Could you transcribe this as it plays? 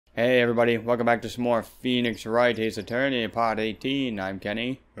Hey everybody, welcome back to some more Phoenix Wright, Ace Attorney, Part 18. I'm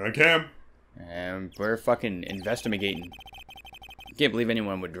Kenny. I'm Cam. And we're fucking investigating. Can't believe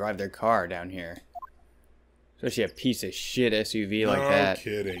anyone would drive their car down here. Especially a piece of shit SUV like that. No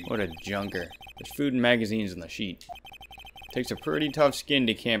kidding. What a junker. There's food and magazines on the sheet. Takes a pretty tough skin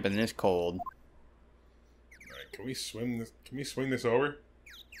to camp in this cold. Alright, can we swing this? Can we swing this over?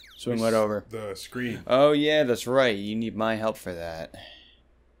 Swing what over? The screen. Oh yeah, that's right. You need my help for that.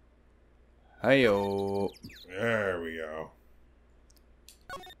 Hi-yo. There we go.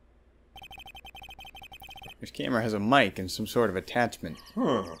 This camera has a mic and some sort of attachment.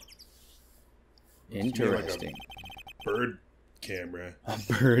 Huh. Interesting. Like a bird camera. A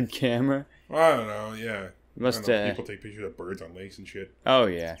bird camera? I don't know, yeah. Must people take pictures of birds on lakes and shit. Oh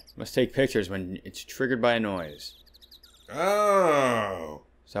yeah. Must take pictures when it's triggered by a noise. Oh.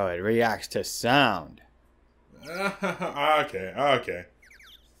 So it reacts to sound. Okay.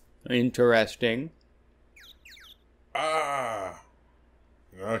 Interesting. Okay.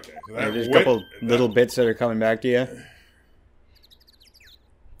 So There's a couple little bits that are coming back to you.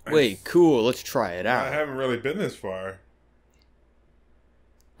 Wait, cool. Let's try it out. I haven't really been this far.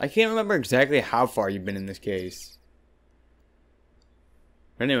 I can't remember exactly how far you've been in this case.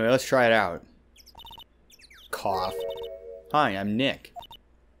 But anyway, let's try it out. Cough. Hi, I'm Nick.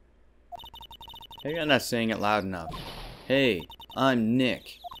 Maybe I'm not saying it loud enough. Hey, I'm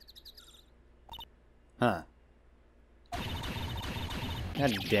Nick. Huh.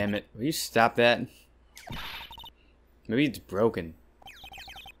 God damn it. Will you stop that? Maybe it's broken.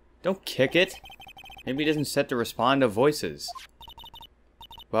 Don't kick it. Maybe it isn't set to respond to voices.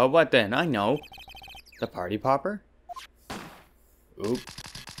 Well, what then? I know. The party popper? Oop.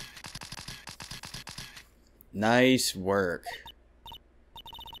 Nice work.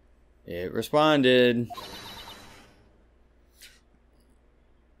 It responded.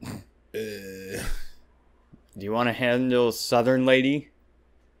 Do you want to handle Southern Lady?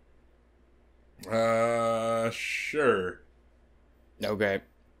 Sure. Okay.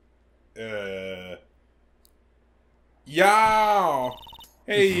 Y'all!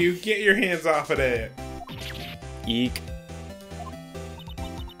 Hey, you, get your hands off of that. Eek.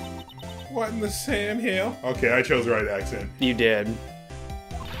 What in the Sam Hill? Okay, I chose the right accent. You did.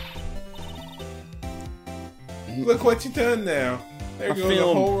 Look what you done now. There My goes the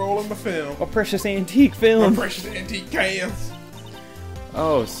film. whole roll of my film. A precious antique film. My precious antique cans.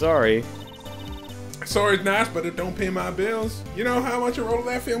 Oh, sorry. Sorry's nice, but it don't pay my bills. You know how much a roll of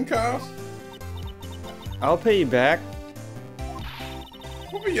that film costs? I'll pay you back.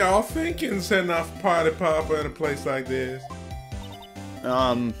 What were y'all thinking setting off a party popper in a place like this?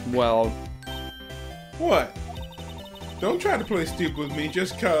 Well... What? Don't try to play stupid with me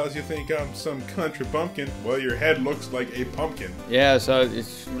just cause you think I'm some country bumpkin. Well, your head looks like a pumpkin. Yeah, so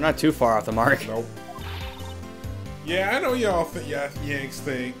we're not too far off the mark. Nope. Yeah, I know y'all Yanks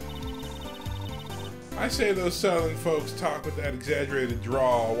think. I say those southern folks talk with that exaggerated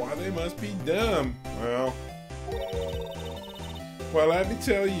drawl. Why, they must be dumb. Well, let me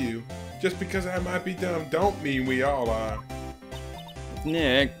tell you. Just because I might be dumb don't mean we all are.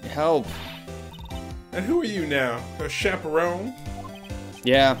 Nick, help. And who are you now? A chaperone?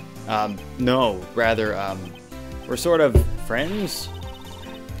 Yeah, no. Rather, we're sort of friends?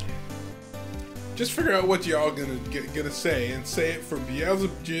 Just figure out what y'all gonna say and say it for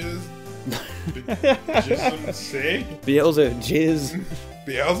Beelzebub. Say? Beelzebub.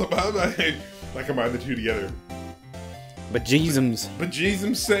 Beelzebub? I combine the two together. Bejeezums.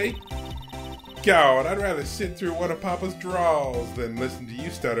 Bejeezums sake? God, I'd rather sit through one of Papa's draws than listen to you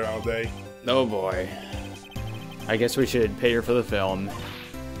stutter all day. Oh boy. I guess we should pay her for the film.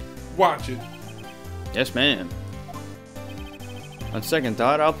 Watch it. Yes, ma'am. On second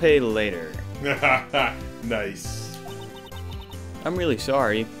thought, I'll pay later. Nice. I'm really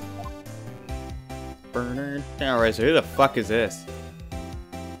sorry. Bernard. Alright, so who the fuck is this?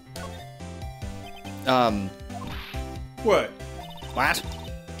 What? What?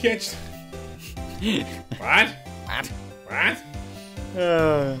 Can't you... What? What? What?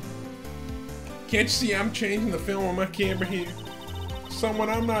 Can't you see I'm changing the film on my camera here? Someone,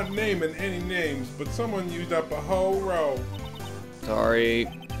 I'm not naming any names, but someone used up a whole row. Sorry.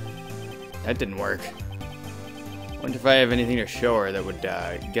 That didn't work. Wonder if I have anything to show her that would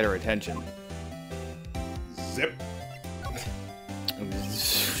get her attention. Zip.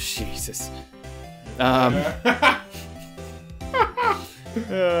 Jesus.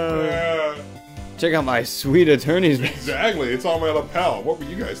 Check out my sweet attorney's. Exactly, it's on my lapel. What were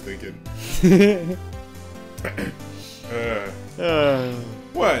you guys thinking?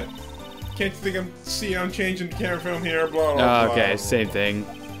 What? Can't you think I'm changing the camera film here? Blah blah blah. Okay, same thing.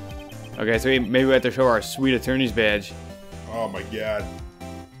 Okay, so maybe we have to show our sweet attorney's badge. Oh my god.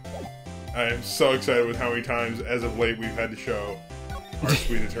 I am so excited with how many times, as of late, we've had to show our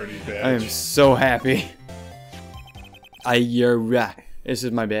sweet attorney's badge. I am so happy. This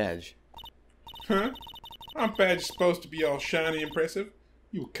is my badge. Huh? My badge is supposed to be all shiny and impressive.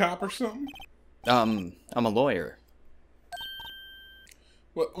 You a cop or something? I'm a lawyer.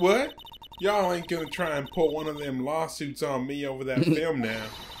 What? Y'all ain't gonna try and pull one of them lawsuits on me over that film now.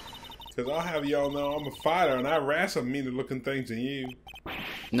 Cause I'll have y'all know I'm a fighter and I wrestle meaner looking things than you.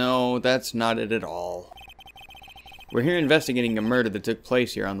 No, that's not it at all. We're here investigating a murder that took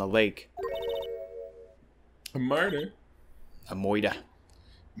place here on the lake. A murder? A moida.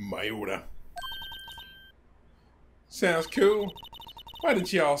 Mayura. Sounds cool. Why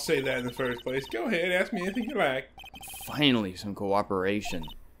didn't y'all say that in the first place? Go ahead, ask me anything you like. Finally, some cooperation.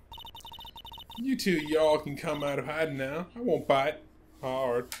 You two y'all can come out of hiding now. I won't bite.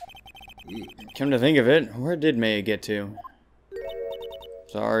 Hard. Come to think of it, where did Maya get to?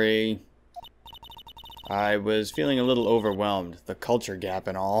 Sorry. I was feeling a little overwhelmed. The culture gap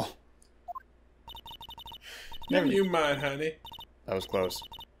and all. Never you mind, honey. That was close.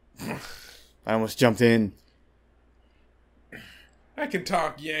 I almost jumped in. I can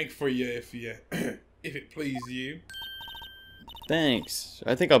talk Yank for you if it please you. Thanks.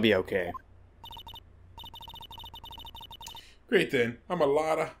 I think I'll be okay. Great then. I'm a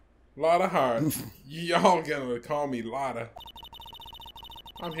Lotta Hart. Y'all gonna call me Lotta.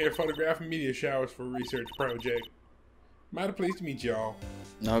 I'm here photographing meteor showers for a research project. Mighty pleased to meet y'all.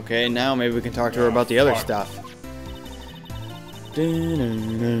 Okay, now maybe we can talk to her about the other stuff. Tell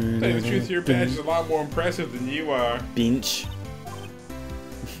you the truth, your badge is a lot more impressive than you are. Bench.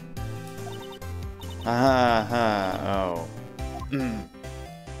 Oh.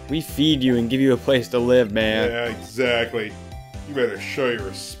 We feed you and give you a place to live, man. Yeah, exactly. You better show your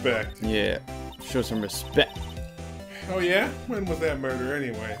respect. Yeah, show some respect. Oh yeah? When was that murder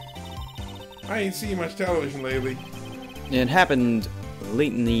anyway? I ain't seen much television lately. It happened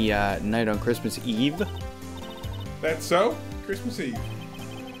late in the night on Christmas Eve. That's so? Christmas Eve.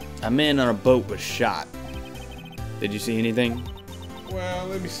 A man on a boat was shot. Did you see anything? Well,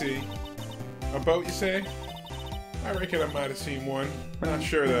 let me see. A boat, you say? I reckon I might have seen one. Not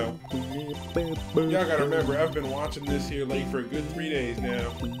sure, though. Y'all gotta remember, I've been watching this here lake for a good 3 days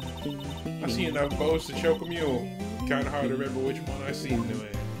now. I've seen enough boats to choke a mule. Kinda hard to remember which one I seen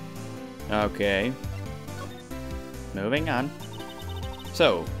doing. Okay. Moving on.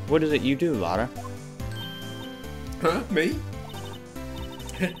 So, what is it you do, Lotta? Huh? Me?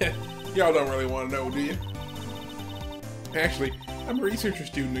 Y'all don't really want to know, do you? Actually, I'm a researcher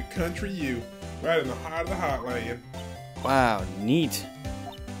student at Country U, right in the heart of the heartland. Wow, neat.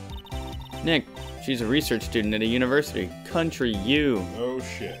 Nick, she's a research student at a university. Country U. Oh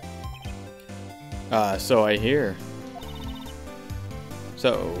shit. So I hear.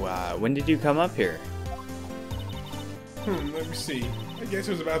 So, when did you come up here? Let me see. I guess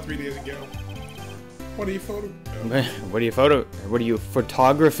it was about 3 days ago. What are you What are you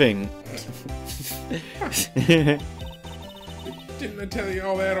photographing? Didn't I tell you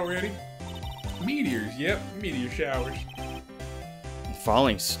all that already? Meteors, yep, meteor showers.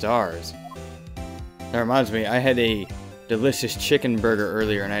 Falling stars. That reminds me, I had a delicious chicken burger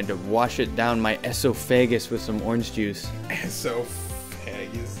earlier and I had to wash it down my esophagus with some orange juice.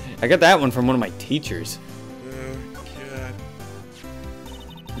 Esophagus. I got that one from one of my teachers. Oh,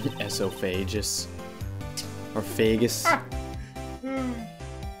 God. Esophagus. Or phagus.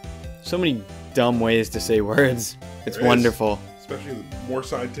 So many dumb ways to say words. It's wonderful. Especially the more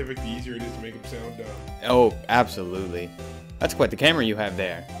scientific, the easier it is to make them sound dumb. Oh, absolutely. That's quite the camera you have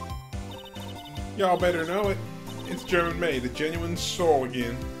there. Y'all better know it. It's German made, a genuine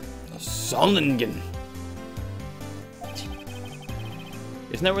Solingen. A Solingen.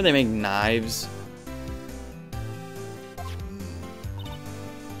 Isn't that where they make knives?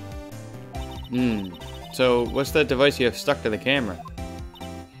 So, what's that device you have stuck to the camera?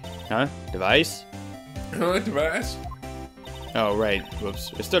 Huh? Device? Huh? Device? Oh, right.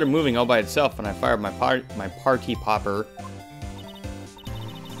 Whoops. It started moving all by itself when I fired my party popper.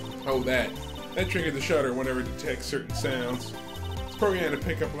 Oh, that. That triggered the shutter whenever it detects certain sounds. It's programmed to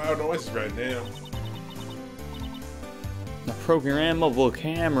pick up loud noises right now. A programmable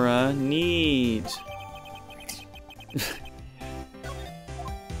camera. Neat.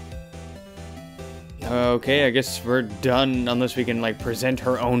 Okay, I guess we're done unless we can, like, present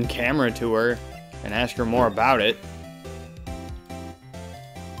her own camera to her and ask her more about it.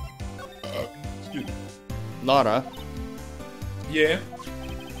 Excuse me. Lotta. Yeah?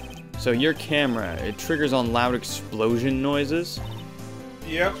 So your camera, it triggers on loud explosion noises?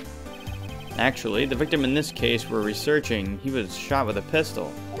 Yep. Actually, the victim in this case we're researching, he was shot with a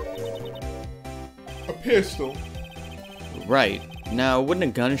pistol. A pistol? Right. Now, wouldn't a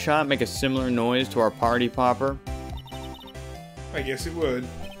gunshot make a similar noise to our party popper? I guess it would.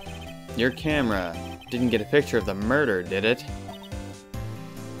 Your camera didn't get a picture of the murder, did it?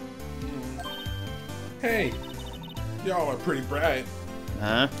 Hey, y'all are pretty bright.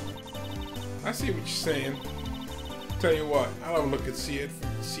 Huh? I see what you're saying. Tell you what, I'll have a look and see it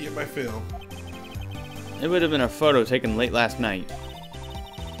by film. It would have been a photo taken late last night.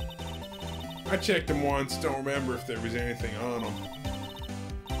 I checked them once, don't remember if there was anything on them.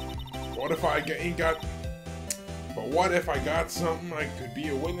 What if I got something I could be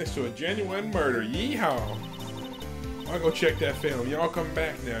a witness to a genuine murder? Yeehaw! I'll go check that film. Y'all come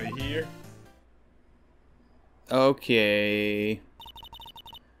back now, you hear? Okay.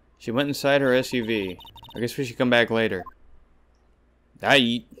 She went inside her SUV. I guess we should come back later.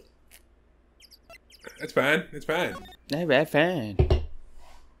 Aight. It's fine. It's fine. Alright, fine.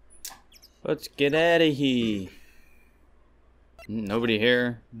 Let's get out of here. Nobody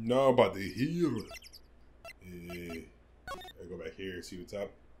here. Nobody here. I'll go back here and see what's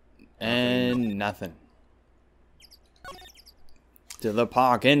up. And nothing. To the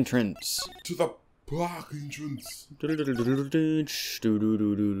park entrance. To the park entrance.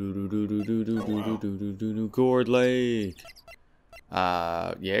 Gourd Lake.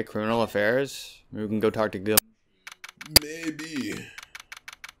 Yeah, criminal affairs. Maybe we can go talk to Gil. Maybe.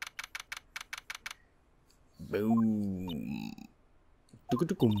 Boom.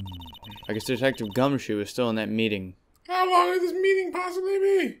 I guess Detective Gumshoe is still in that meeting. How long would this meeting possibly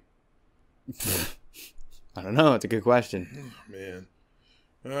be? I don't know. It's a good question. Oh,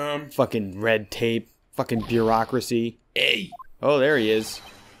 man. Fucking red tape. Fucking bureaucracy. Hey. Oh, there he is.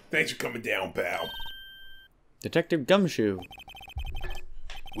 Thanks for coming down, pal. Detective Gumshoe.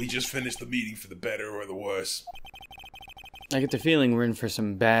 We just finished the meeting for the better or the worse. I get the feeling we're in for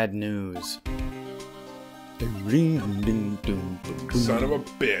some bad news. Son of a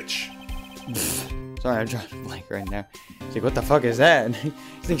bitch. Sorry, I'm drawing a blank right now. It's like, what the fuck is that?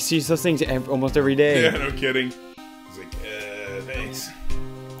 He sees those things almost every day. Yeah, no kidding. He's like, thanks.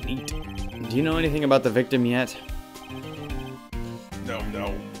 Neat. Do you know anything about the victim yet?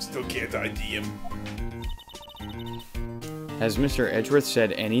 No. Still can't ID him. Has Mr. Edgeworth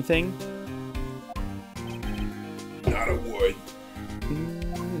said anything? Not a word.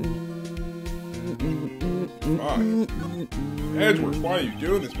 Fuck. Edgeworth, why are you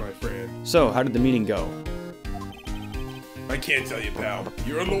doing this, my friend? So, how did the meeting go? I can't tell you, pal.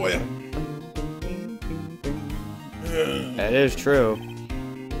 You're a lawyer. That is true.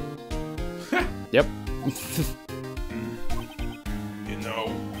 Yep. You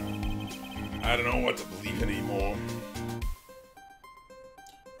know, I don't know what to believe anymore.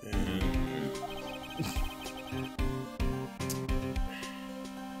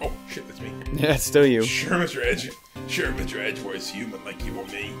 Oh, shit, that's me. Yeah, that's still you. Sure, Mr. Edgeworth's human like you or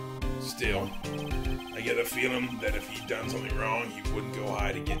me. Still, I get a feeling that if he'd done something wrong, he wouldn't go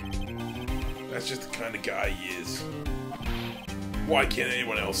hiding it. That's just the kind of guy he is. Why can't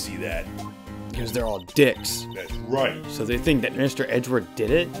anyone else see that? Because they're all dicks. That's right. So they think that Mr. Edgeworth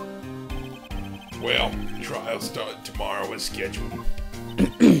did it? Well, the trial started tomorrow as scheduled.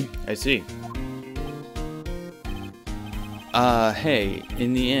 I see. Hey,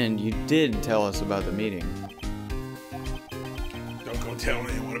 in the end, you did tell us about the meeting. Don't go telling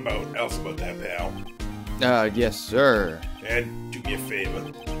anyone else about that, pal. Yes, sir. And do me a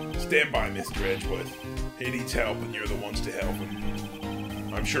favor. Stand by Mr. Edgeworth. He needs help, and you're the ones to help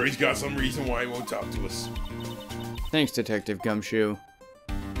him. I'm sure he's got some reason why he won't talk to us. Thanks, Detective Gumshoe.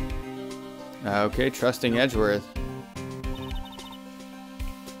 Okay, trusting Edgeworth.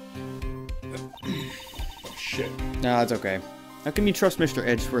 Oh, shit. No, it's okay. How can you trust Mr.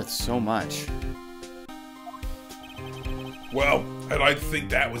 Edgeworth so much? Well, I'd like to think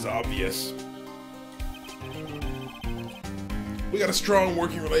that was obvious. We got a strong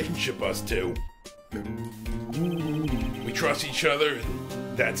working relationship, us two. We trust each other,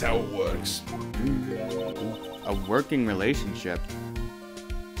 and that's how it works. A working relationship?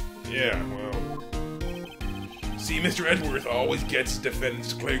 Yeah, well... See, Mr. Edgeworth always gets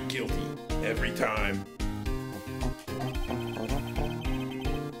defendants declared guilty. Every time.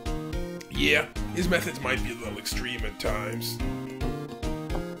 Yeah, his methods might be a little extreme at times.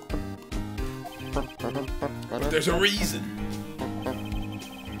 But there's a reason.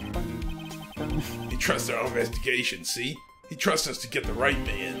 He trusts our investigation, see? He trusts us to get the right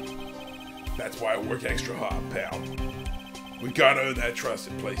man. That's why I work extra hard, pal. We gotta earn that trust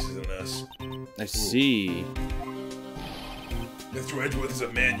it places in us. I see. Mr. Edgeworth is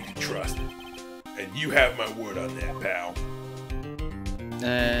a man you can trust. And you have my word on that, pal.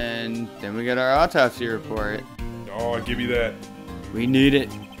 And then we got our autopsy report. Oh, I'll give you that. We need it.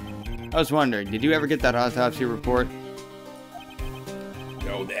 I was wondering, did you ever get that autopsy report?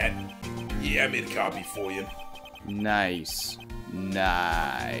 Know that? Yeah, I made a copy for you. Nice.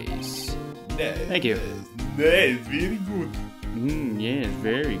 Nice. Nice. Thank you. Nice, very good. Yeah,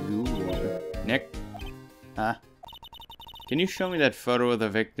 very good. Nick? Huh? Can you show me that photo of the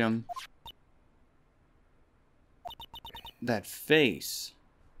victim? That face.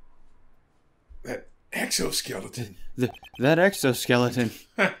 That exoskeleton. That exoskeleton.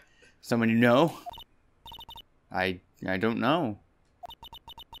 Someone you know? I don't know.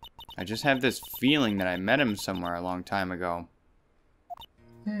 I just have this feeling that I met him somewhere a long time ago.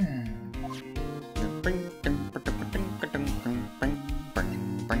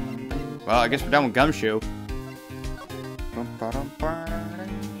 Well, I guess we're done with Gumshoe.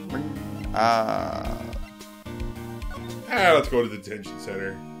 Let's go to the detention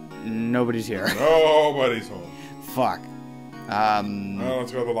center. Nobody's here. Nobody's home. Fuck.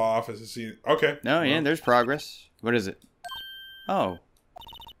 Let's go to the law office and see. Okay. No, yeah, there's progress. What is it? Oh.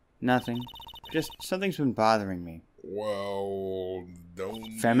 Nothing. Just something's been bothering me. Well,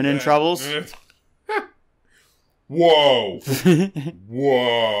 don't. Feminine troubles? Whoa.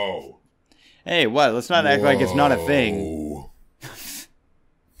 Whoa. Hey, what? Let's not act like it's not a thing.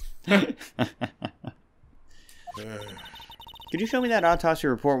 Could you show me that autopsy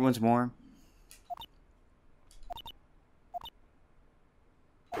report once more?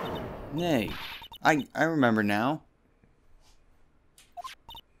 Nay. I remember now.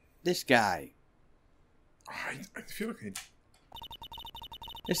 This guy. I feel like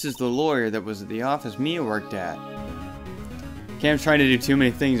This is the lawyer that was at the office Mia worked at. Cam's trying to do too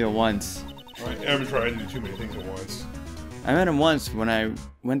many things at once. I am trying to do too many things at once. I met him once when I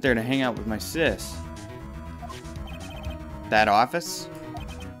went there to hang out with my sis. That office?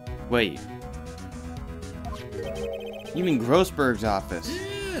 Wait. You mean Grossberg's office?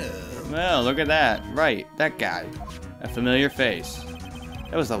 Yeah. Well, look at that. Right, that guy. A familiar face.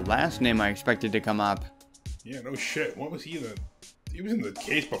 That was the last name I expected to come up. Yeah, no shit. What was he then? He was in the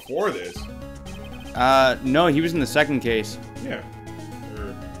case before this. No, he was in the second case. Yeah.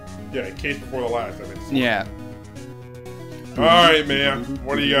 Case before the last. I mean. Yeah. Alright, man.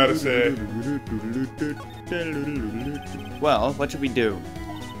 What do you gotta say? Well, what should we do?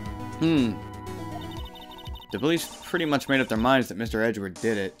 The police pretty much made up their minds that Mr. Edgeworth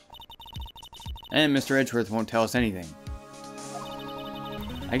did it. And Mr. Edgeworth won't tell us anything.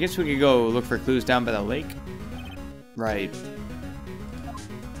 I guess we could go look for clues down by the lake. Right.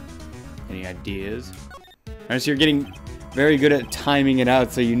 Any ideas? Notice you're getting very good at timing it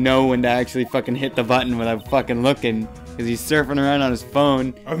out so you know when to actually fucking hit the button without fucking looking. Because he's surfing around on his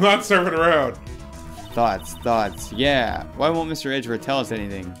phone. I'm not surfing around. Thoughts. Yeah. Why won't Mr. Edgeworth tell us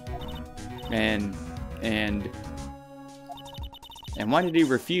anything? And why did he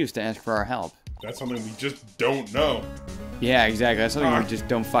refuse to ask for our help? That's something we just don't know. Yeah, exactly. That's something we just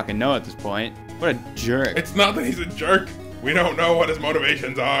don't fucking know at this point. What a jerk. It's not that he's a jerk. We don't know what his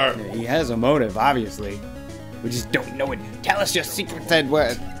motivations are. Yeah, he has a motive, obviously. We just don't know it. Tell us your secrets,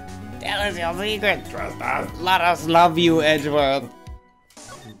 Edgeworth. Tell us your secrets. Trust us. Let us love you, Edgeworth.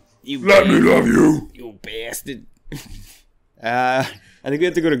 Let me love you. You bastard. I think we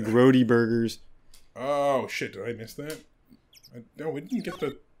have to go to Grody Burgers. Oh, shit. Did I miss that? No, we didn't get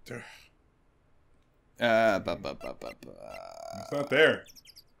the... It's not there.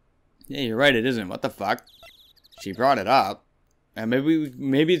 Yeah, you're right, it isn't. What the fuck? She brought it up.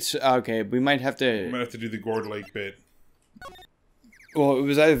 Maybe it's... Okay, we might have to... We might have to do the Gourd Lake bit. Well, it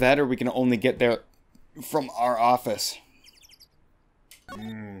was either that or we can only get there from our office.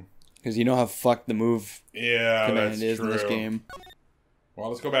 Because you know how fucked the move command is true. in this game. Well,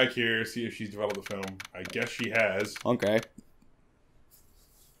 let's go back here, see if she's developed the film. I guess she has. Okay.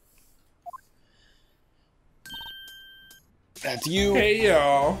 That's you. Hey,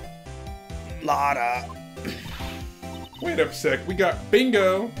 y'all. Lotta. Wait up a sec. We got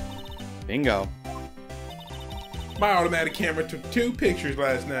bingo. Bingo. My automatic camera took 2 pictures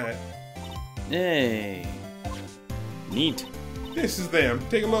last night. Hey. Neat. This is them.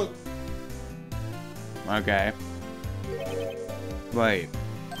 Take a look. Okay. Wait.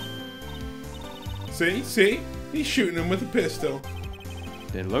 See? He's shooting him with a pistol.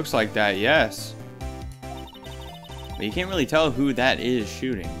 It looks like that, yes. But you can't really tell who that is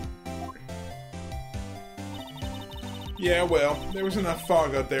shooting. Yeah, well, there was enough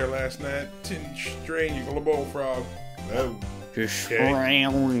fog out there last night. Tinge strange little bullfrog. Oh. Just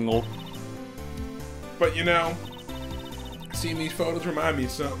Okay. But you know, seeing these photos remind me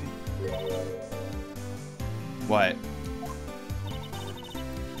of something. What?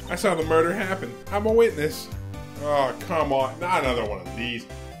 I saw the murder happen. I'm a witness. Oh, come on. Not another one of these.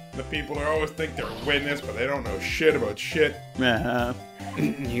 The people who always think they're a witness, but they don't know shit about shit. Uh-huh.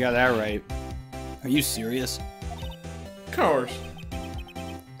 You got that right. Are you serious? Of course.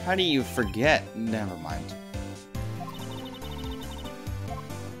 How do you forget? Never mind.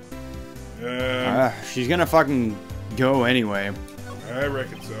 She's gonna fucking go anyway. I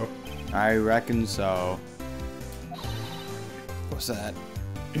reckon so. I reckon so. What's that?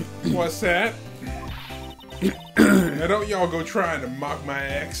 What's that? Now don't y'all go trying to mock my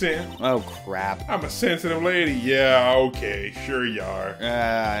accent. Oh crap. I'm a sensitive lady. Yeah, okay, sure you are.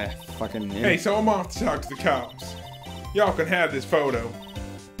 Fucking. Hey, so I'm off to talk to the cops. Y'all can have this photo.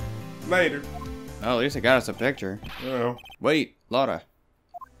 Later. Oh, at least I got us a picture. Oh. Wait, Laura.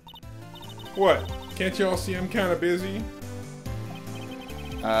 What? Can't y'all see I'm kind of busy?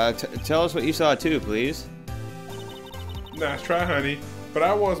 Tell us what you saw too, please. Nice try, honey. But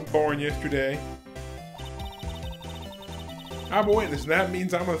I wasn't born yesterday. I'm a witness, and that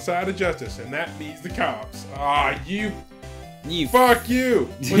means I'm on the side of justice, and that means the cops. Ah, you fuck you!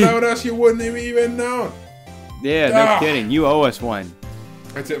 Without us, you wouldn't have even known. Yeah, no kidding. You owe us one.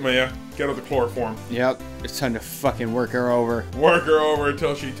 That's it, Maya. Get out the chloroform. Yep, it's time to fucking work her over. Work her over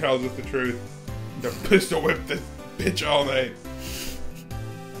until she tells us the truth. To pistol whip this bitch all night.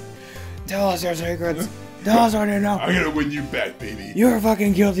 Tell us your secrets. Tell us what you know. I'm gonna win you back, baby. You're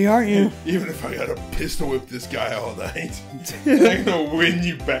fucking guilty, aren't you? Even if I gotta pistol whip this guy all night, I'm gonna win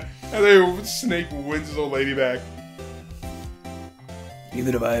you back. And then Snake wins his old lady back.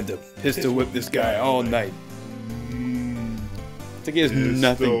 Even if I have to pistol whip this guy all night. It's like he has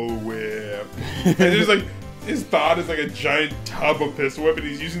nothing. Pistol whip. And there's like, his thought is like a giant tub of pistol whip, and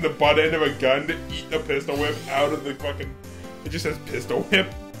he's using the butt end of a gun to eat the pistol whip out of the fucking. It just says pistol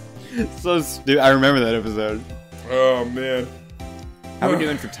whip. So stupid. I remember that episode. Oh man. How are we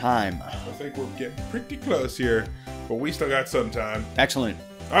doing for time? I think we're getting pretty close here, but we still got some time. Excellent.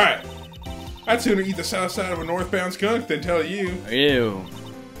 Alright. I'd sooner eat the south side of a northbound skunk than tell you. Ew.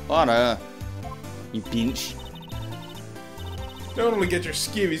 Lotta. You pinch. Don't only get your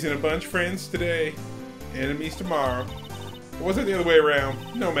skivvies in a bunch, friends today, enemies tomorrow. Or was it the other way around?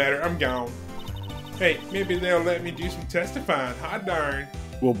 No matter, I'm gone. Hey, maybe they'll let me do some testifying. Hot darn.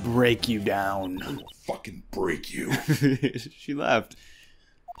 We'll break you down. We'll fucking break you. She left.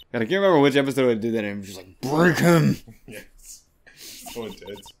 God, I can't remember which episode I did that and just like, break him! Yes. So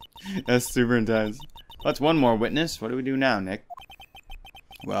intense. That's super intense. That's one more witness. What do we do now, Nick?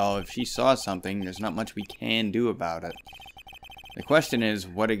 Well, if she saw something, there's not much we can do about it. The question is,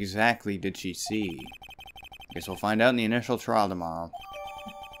 what exactly did she see? Guess we'll find out in the initial trial tomorrow.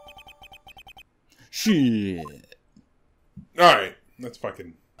 Shit. Alright, let's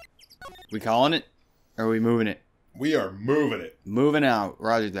fucking... We calling it? Or are we moving it? We are moving it. Moving out.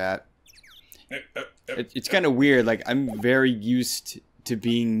 Roger that. It's kind of weird. Like, I'm very used to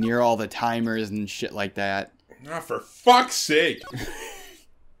being near all the timers and shit like that. Ah, for fuck's sake.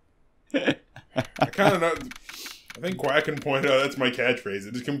 I kind of know... I think Quacken pointed out that's my catchphrase.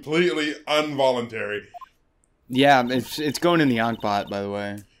 It is completely involuntary. Yeah, it's going in the Ankbot, by the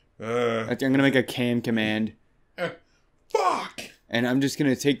way. I'm going to make a can command. Fuck! And I'm just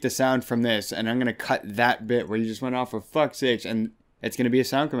going to take the sound from this, and I'm going to cut that bit where you just went off for fuck's sakes, and it's going to be a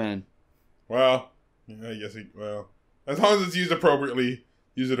sound command. Well, I guess well, as long as it's used appropriately,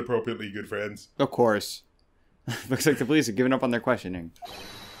 use it appropriately, good friends. Of course. Looks like the police have given up on their questioning.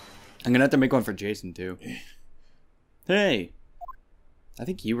 I'm going to have to make one for Jason, too. Hey! I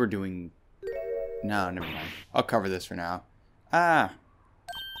think you were doing... No, never mind. I'll cover this for now. Ah!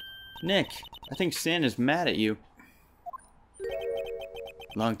 Nick, I think Santa's mad at you.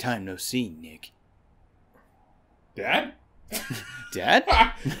 Long time no see, Nick. Dad? Dad?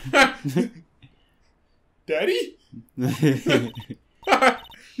 Daddy?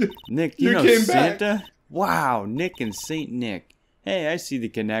 Nick, you know Santa? Back. Wow, Nick and Saint Nick. Hey, I see the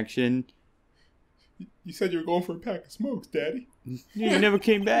connection. You said you were going for a pack of smokes, Daddy. You never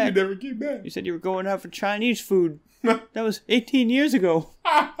came back. You never came back. You said you were going out for Chinese food. That was 18 years ago.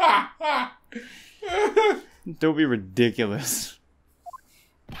 Don't be ridiculous.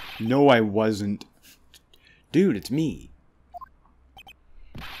 No, I wasn't. Dude, it's me.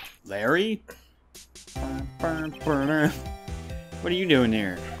 Larry? What are you doing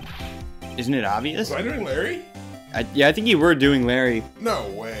here? Isn't it obvious? Was I doing Larry? Yeah, I think you were doing Larry. No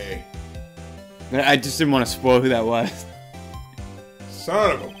way. I just didn't want to spoil who that was.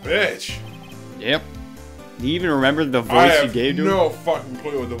 Son of a bitch. Yep. Do you even remember the voice you gave to him? I have no fucking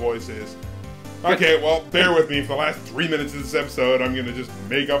clue what the voice is. Okay, well, bear with me. For the last 3 minutes of this episode, I'm gonna just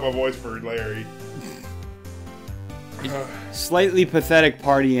make up a voice for Larry. Slightly pathetic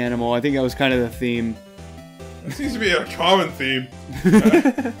party animal. I think that was kind of the theme. That seems to be a common theme.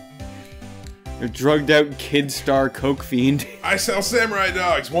 A drugged out kid star coke fiend. I sell samurai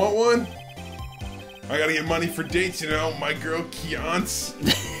dogs. Want one? I gotta get money for dates, you know. My girl Kiance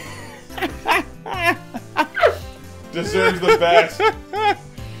deserves the best.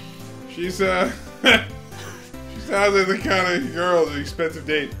 She sounds like the kind of girl with an expensive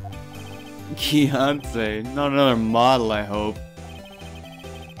date. Beyonce. Not another model, I hope.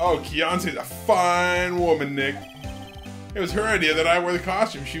 Oh, Kiance's a fine woman, Nick. It was her idea that I wear the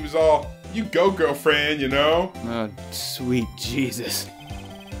costume. She was all, you go, girlfriend, you know? Oh, sweet Jesus.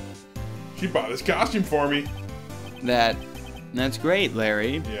 She bought this costume for me. That's great,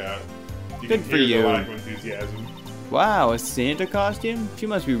 Larry. Yeah. You Good can for hear you. the lack of enthusiasm. Wow, a Santa costume? She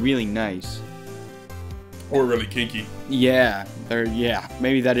must be really nice. Or really kinky. Yeah,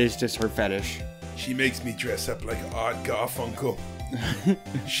 maybe that is just her fetish. She makes me dress up like an odd Garfunkel.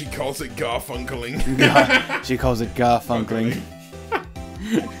 She calls it Garfunkeling. She calls it Garfunkling.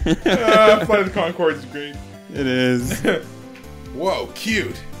 Flight of the Conchords is great. It is. Whoa,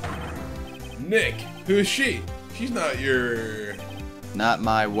 cute. Nick, who is she? She's not your... Not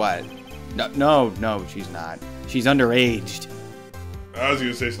my what? No, she's not. She's underaged. I was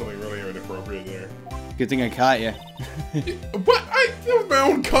gonna say something really inappropriate there. Good thing I caught you. But that was my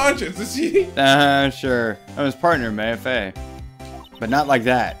own conscience, is he? Sure. I'm his partner, Mayfair. But not like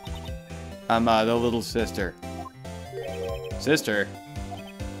that. I'm the little sister. Sister?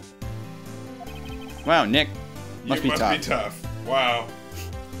 Wow, Nick. Must be tough. Wow.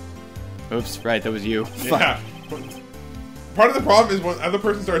 Oops, right, that was you. Yeah. Part of the problem is when the other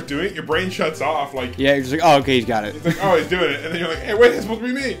person starts doing it, your brain shuts off. Like, yeah, you're just like, oh, okay, he's got it. It's like, oh, he's doing it. And then you're like, hey, wait, it's supposed to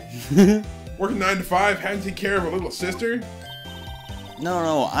be me. Working 9 to 5, having to take care of a little sister?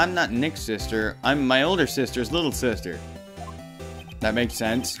 No, I'm not Nick's sister. I'm my older sister's little sister. That makes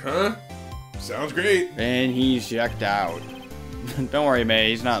sense. Huh? Sounds great. And he's checked out. Don't worry, May,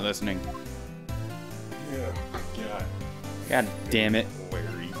 he's not listening. Yeah. God damn it.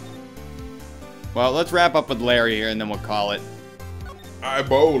 Larry. Well, let's wrap up with Larry here and then we'll call it. I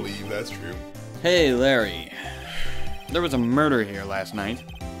believe that's true. Hey, Larry. There was a murder here last night.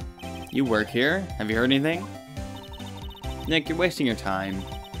 You work here? Have you heard anything? Nick, you're wasting your time.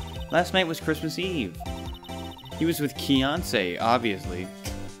 Last night was Christmas Eve. He was with Kiance, obviously.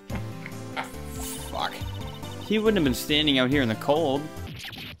 Fuck. He wouldn't have been standing out here in the cold.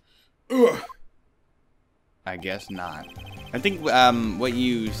 Ugh. I guess not. I think what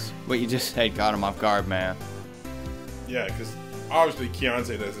you just said got him off guard, man. Yeah, because obviously Kiance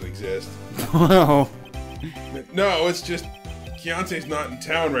doesn't exist. Whoa. No, it's just Kiance's not in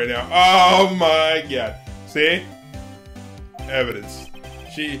town right now. Oh my god. See? Evidence.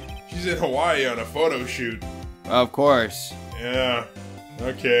 She's in Hawaii on a photo shoot. Of course. Yeah.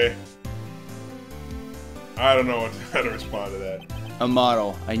 Okay. I don't know how to respond to that. A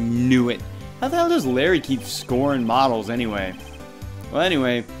model. I knew it. How the hell does Larry keep scoring models anyway? Well,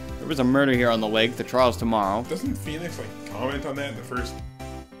 anyway, there was a murder here on the lake. The trial's tomorrow. Doesn't Phoenix comment on that in the first?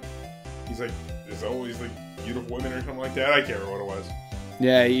 He's like, there's always beautiful women or something like that. I can't remember what it was.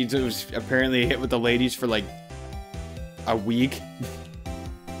 Yeah, he was apparently hit with the ladies for a week.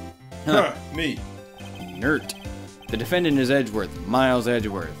 Huh, neat. Nert. The defendant is Edgeworth, Miles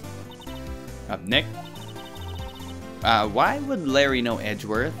Edgeworth. Up, Nick. Why would Larry know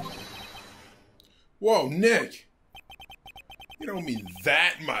Edgeworth? Whoa, Nick. You don't mean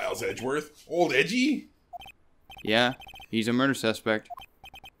that Miles Edgeworth. Old Edgy? Yeah, he's a murder suspect.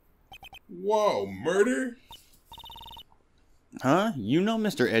 Whoa, murder? Huh? You know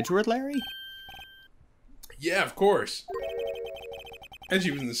Mr. Edgeworth, Larry? Yeah, of course. Edgy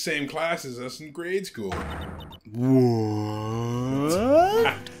was in the same class as us in grade school. What?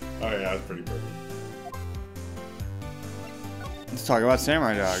 Oh yeah, that's pretty perfect. Let's talk about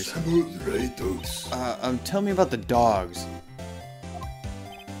samurai dogs. Samurai dogs. Tell me about the dogs.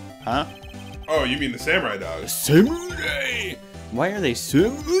 Huh? Oh, you mean the samurai dogs? Samurai! Why are they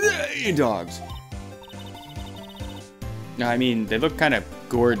samurai dogs? No, I mean, they look kind of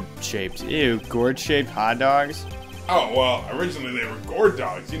gourd-shaped. Ew, gourd-shaped hot dogs? Oh, well, originally they were gourd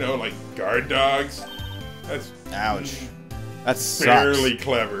dogs, you know, like guard dogs. That's... Ouch. That sucks. Barely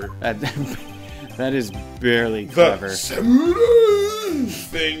clever. That is barely clever. The samurai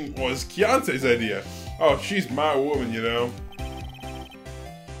thing was Kiance's idea. Oh, she's my woman, you know.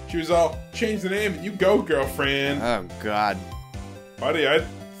 She was all, change the name and you go, girlfriend. Oh, God. Buddy, I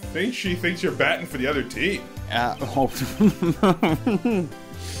think she thinks you're batting for the other team.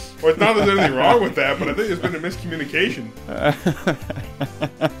 Well, it's not that there's anything wrong with that, but I think there's been a miscommunication.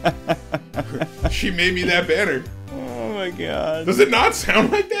 She made me that banner. Oh my god. Does it not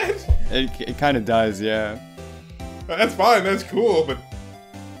sound like that? It kind of does, yeah. That's fine, that's cool, but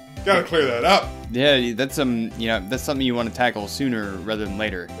gotta clear that up. Yeah, that's that's something you want to tackle sooner rather than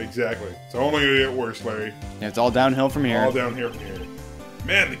later. Exactly. It's only gonna get worse, Larry. Yeah, it's all downhill from here. All down here from here.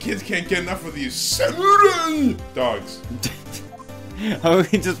 Man, the kids can't get enough of these samurai dogs. Oh,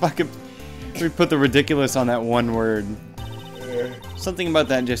 we put the ridiculous on that one word. Something about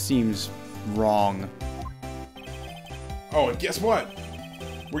that just seems wrong. Oh, and guess what?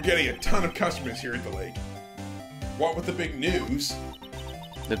 We're getting a ton of customers here at the lake. What with the big news?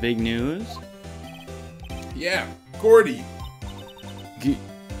 The big news? Yeah, Gordy.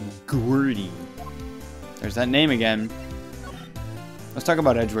 Gordy. There's that name again. Let's talk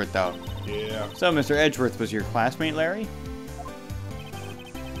about Edgeworth, though. Yeah. So, Mr. Edgeworth was your classmate, Larry?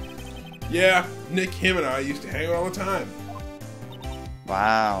 Yeah, Nick, him, and I used to hang out all the time.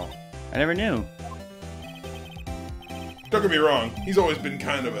 Wow. I never knew. Don't get me wrong, he's always been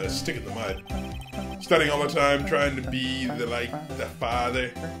kind of a stick in the mud. Studying all the time, trying to be the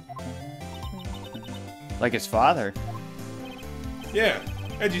father. Like his father? Yeah,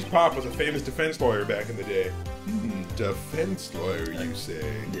 Edgy's pop was a famous defense lawyer back in the day. Defense lawyer, you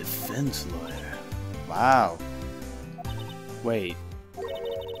say? Defense lawyer. Wow. Wait.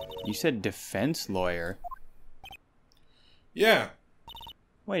 You said defense lawyer? Yeah.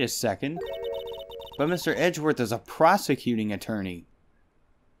 Wait a second. But Mr. Edgeworth is a prosecuting attorney.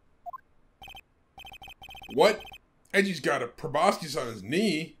 What? Edgy's got a proboscis on his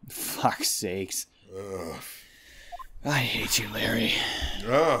knee. Fuck's sakes. Ugh. I hate you, Larry.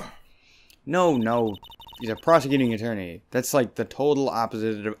 Ugh. No. He's a prosecuting attorney. That's like the total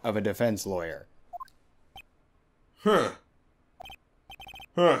opposite of a defense lawyer. Huh.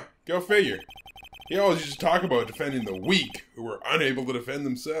 Go figure. He always used to talk about defending the weak who were unable to defend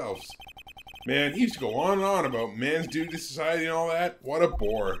themselves. Man, he used to go on and on about man's duty to society and all that. What a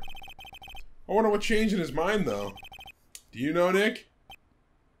bore. I wonder what changed in his mind, though. Do you know, Nick?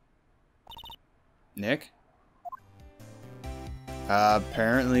 Nick?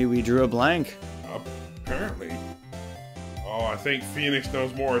 Apparently we drew a blank. Apparently. Oh, I think Phoenix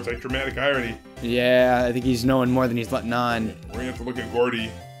knows more. It's like dramatic irony. Yeah, I think he's knowing more than he's letting on. We're gonna have to look at Gordy.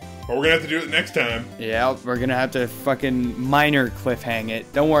 But we're gonna have to do it next time. Yeah, we're gonna have to fucking minor cliffhang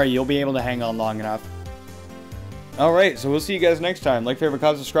it. Don't worry, you'll be able to hang on long enough. Alright, so we'll see you guys next time. Like, favorite,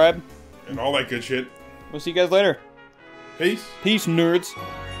 comment, subscribe. And all that good shit. We'll see you guys later. Peace. Peace, nerds.